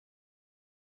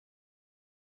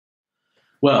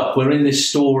Well, we're in this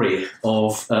story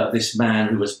of this man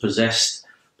who was possessed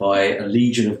by a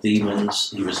legion of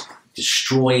demons. He was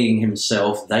destroying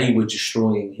himself. They were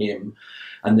destroying him.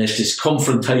 And there's this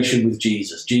confrontation with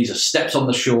Jesus. Jesus steps on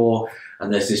the shore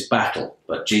and there's this battle.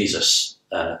 But Jesus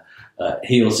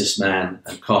heals this man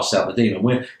and casts out the demon.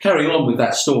 We're carrying on with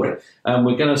that story.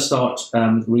 We're going to start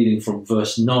reading from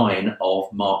verse 9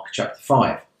 of Mark chapter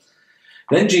 5.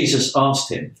 Then Jesus asked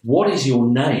him, "What is your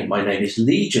name?" "My name is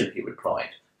Legion," he replied,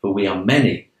 "for we are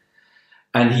many."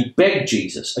 And he begged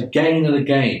Jesus again and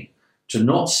again to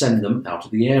not send them out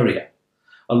of the area.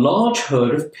 A large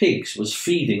herd of pigs was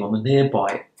feeding on the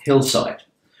nearby hillside.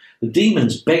 The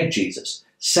demons begged Jesus,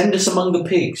 "Send us among the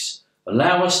pigs,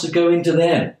 allow us to go into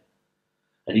them."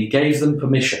 And he gave them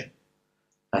permission.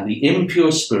 And the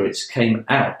impure spirits came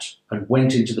out and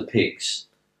went into the pigs.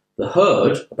 The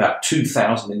herd, about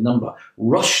 2,000 in number,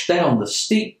 rushed down the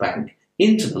steep bank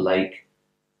into the lake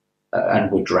and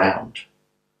were drowned.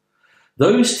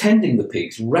 Those tending the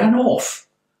pigs ran off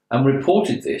and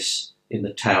reported this in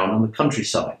the town and the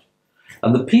countryside.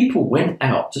 And the people went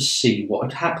out to see what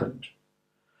had happened.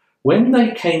 When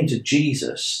they came to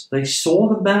Jesus, they saw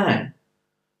the man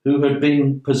who had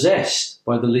been possessed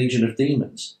by the legion of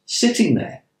demons sitting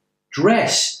there,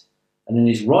 dressed and in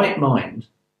his right mind.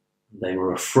 They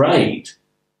were afraid.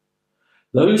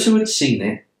 Those who had seen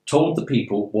it told the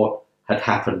people what had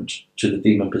happened to the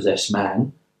demon-possessed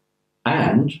man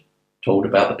and told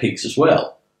about the pigs as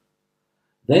well.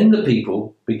 Then the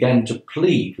people began to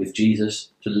plead with Jesus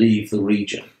to leave the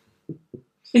region.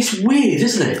 It's weird,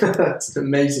 isn't it? That's an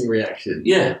amazing reaction.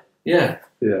 Yeah.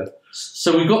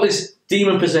 So we've got this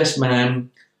demon-possessed man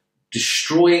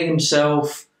destroying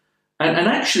himself and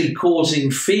actually causing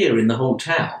fear in the whole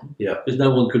town, because no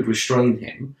one could restrain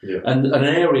him, and an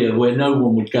area where no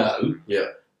one would go.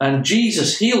 And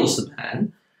Jesus heals the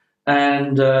man,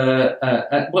 and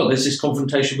well, there's this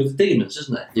confrontation with the demons,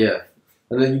 isn't there? Yeah,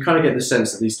 and then you kind of get the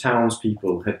sense that these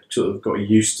townspeople had sort of got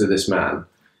used to this man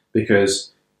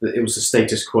because it was the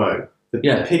status quo.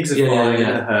 The pigs are flying in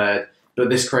the herd, but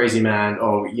this crazy man,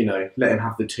 let him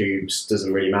have the tubes,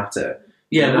 doesn't really matter.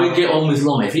 Yeah, we get on with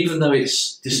life, even though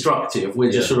it's destructive. We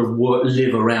just sort of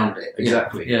live around it.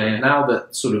 Exactly. Yeah. Now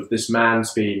that sort of this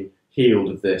man's been healed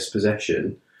of this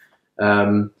possession,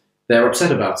 they're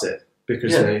upset about it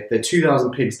because they're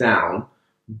 2,000 pigs down,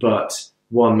 but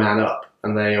one man up,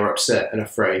 and they are upset and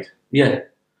afraid. Yeah,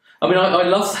 I mean, I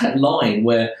love that line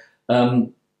where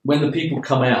when the people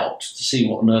come out to see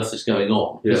what on earth is going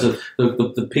on, because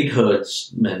the pig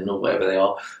herdsmen or whatever they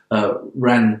are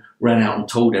ran out and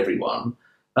told everyone.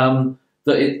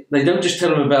 That they don't just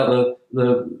tell them about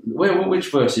which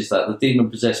verse is that, the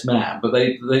demon-possessed man, but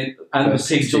they and the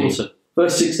pigs also.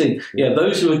 Verse 16. Yeah,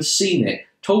 those who had seen it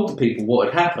told the people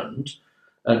what had happened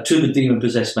to the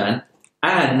demon-possessed man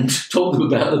and told them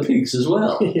about the pigs as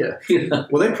well.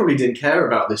 Well, they probably didn't care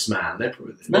about this man.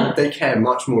 They care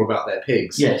much more about their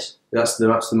pigs. Yes, that's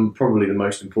probably the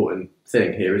most important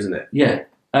thing here, isn't it? Yeah.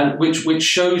 And which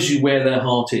shows you where their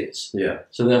heart is. Yeah.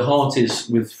 So their heart is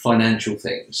with financial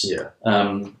things. Yeah. I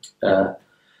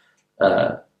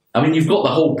mean, you've got the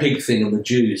whole pig thing and the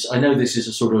Jews. I know this is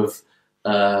a sort of,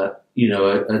 a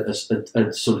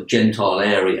sort of Gentile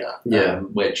area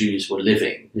where Jews were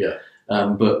living. Yeah.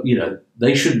 But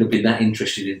they shouldn't have been that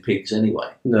interested in pigs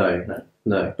anyway. No.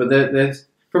 But there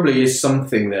probably is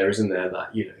something there, isn't there?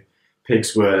 That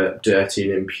pigs were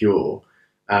dirty and impure.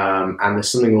 And there's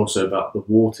something also about the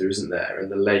water, isn't there?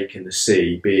 And the lake and the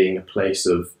sea being a place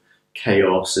of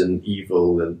chaos and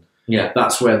evil, and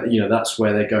that's where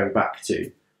they're going back to.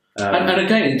 And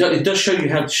again, it does show you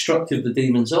how destructive the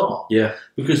demons are. Yeah,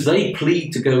 because they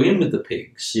plead to go in with the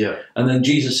pigs. Yeah, and then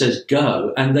Jesus says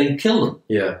go, and they kill them.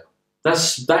 Yeah,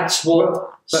 that's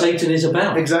what Satan is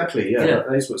about. Exactly. Yeah,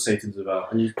 that is what Satan's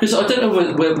about. Because I don't know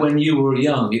when you were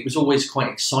young, it was always quite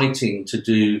exciting to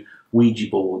do Ouija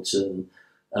boards and.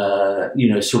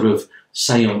 Sort of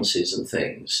seances and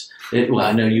things.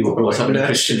 I know you were brought up in a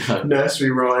Christian home. Nursery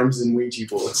rhymes and Ouija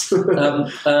boards. It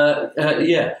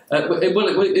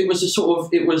was a sort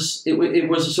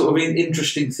of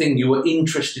interesting thing. You were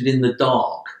interested in the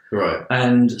dark, right?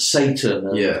 And Satan,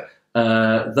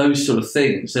 and those sort of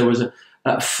things. There was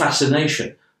a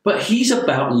fascination, but he's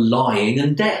about lying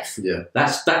and death. Yeah,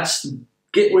 that's.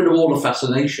 Get rid of all the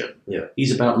fascination. Yeah.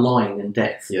 He's about lying and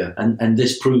death. Yeah. And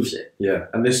this proves it. Yeah.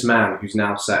 And this man who's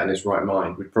now sat in his right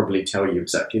mind would probably tell you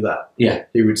exactly that. Yeah.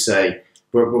 He would say,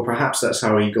 well, perhaps that's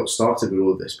how he got started with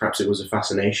all this. Perhaps it was a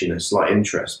fascination, a slight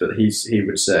interest. But he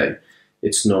would say,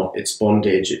 it's not. It's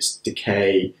bondage. It's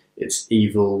decay. It's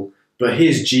evil. But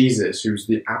here's Jesus, who's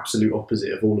the absolute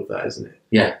opposite of all of that, isn't it?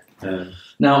 Yeah.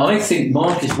 Now, I think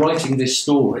Mark is writing this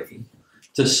story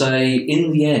to say,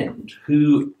 in the end,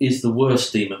 who is the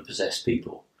worst demon-possessed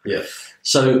people? Yeah.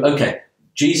 So, okay,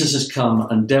 Jesus has come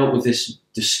and dealt with this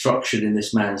destruction in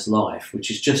this man's life,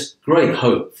 which is just great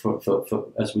hope for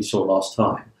as we saw last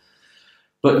time.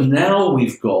 But now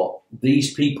we've got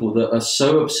these people that are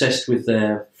so obsessed with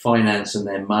their finance and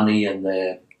their money and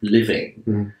their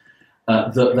living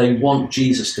that they want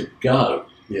Jesus to go.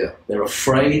 Yeah. They're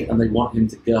afraid and they want him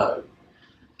to go.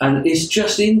 And it's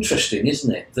just interesting,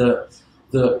 isn't it, that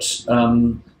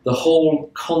the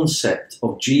whole concept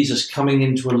of Jesus coming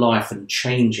into a life and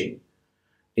changing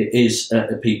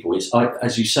people is,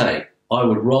 as you say, I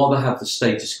would rather have the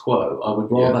status quo. I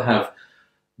would rather have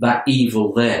that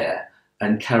evil there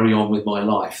and carry on with my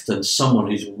life than someone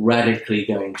who's radically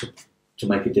going to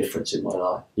make a difference in my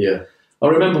life. Yeah. I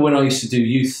remember when I used to do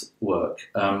youth work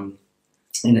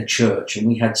in a church, and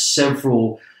we had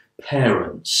several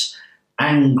parents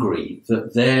angry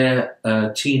that their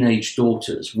teenage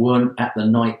daughters weren't at the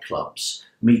nightclubs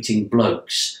meeting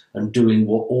blokes and doing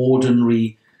what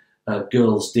ordinary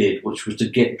girls did, which was to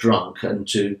get drunk and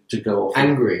to go off.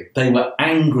 Angry. They were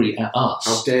angry at us.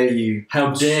 How dare you?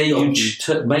 How dare you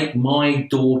make my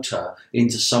daughter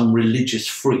into some religious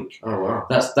freak? Oh wow!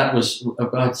 That was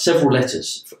several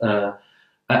letters,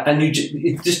 and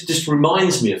it just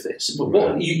reminds me of this. But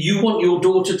what you want your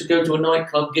daughter to go to a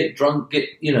nightclub, get drunk, get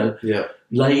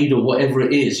laid or whatever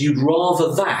it is? You'd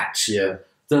rather that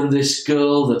than this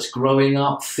girl that's growing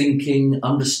up, thinking,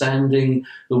 understanding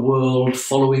the world,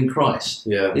 following Christ.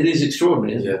 Yeah, it is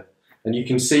extraordinary, isn't it? And you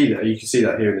can see that. You can see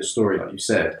that here in the story, like you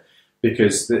said,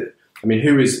 because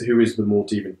who is the more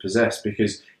demon possessed?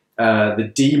 Because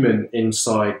the demon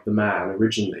inside the man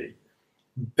originally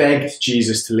begged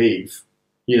Jesus to leave.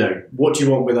 What do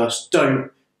you want with us? Don't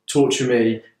torture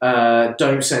me.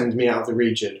 Don't send me out of the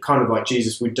region. Kind of like,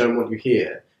 Jesus, we don't want you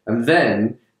here. And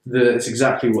then it's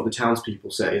exactly what the townspeople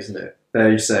say, isn't it?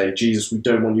 They say, Jesus, we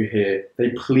don't want you here.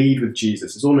 They plead with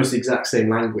Jesus. It's almost the exact same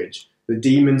language. The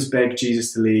demons beg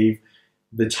Jesus to leave.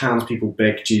 The townspeople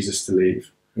beg Jesus to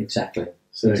leave. Exactly.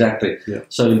 Exactly. Yeah.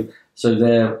 So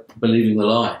they're believing the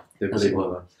lie. They're believing the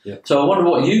lie. Yeah. So I wonder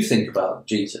what you think about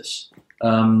Jesus.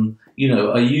 Are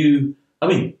you,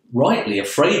 rightly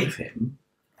afraid of him,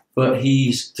 but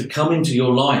he's to come into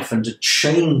your life and to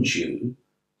change you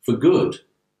for good.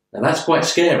 Now that's quite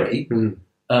scary,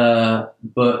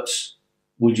 but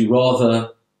would you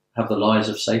rather have the lies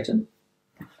of Satan?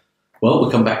 Well,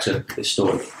 we'll come back to this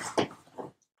story.